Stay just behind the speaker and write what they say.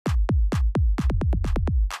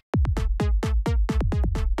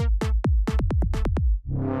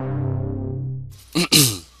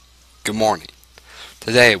Good morning.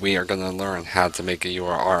 Today we are going to learn how to make a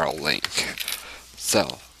URL link.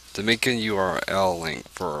 So, to make a URL link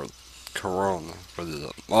for Corona, for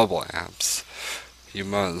the mobile apps, you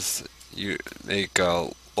make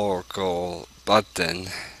a local button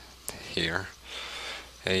here.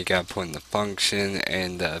 And you got to put in the function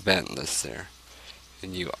and the event list there.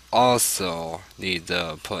 And you also need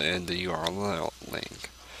to put in the URL link.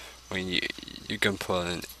 When you can put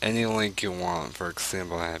in any link you want. For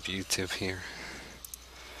example, I have YouTube here.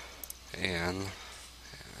 And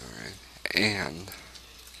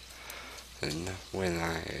when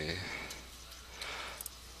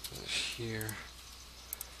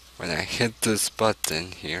I hit this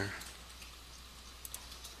button here,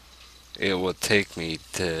 it will take me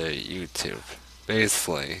to YouTube.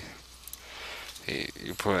 Basically,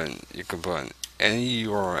 you can put in any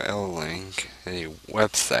URL link, any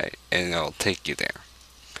website, and it'll take you there.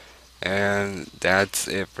 And that's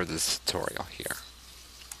it for this tutorial here.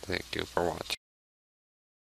 Thank you for watching.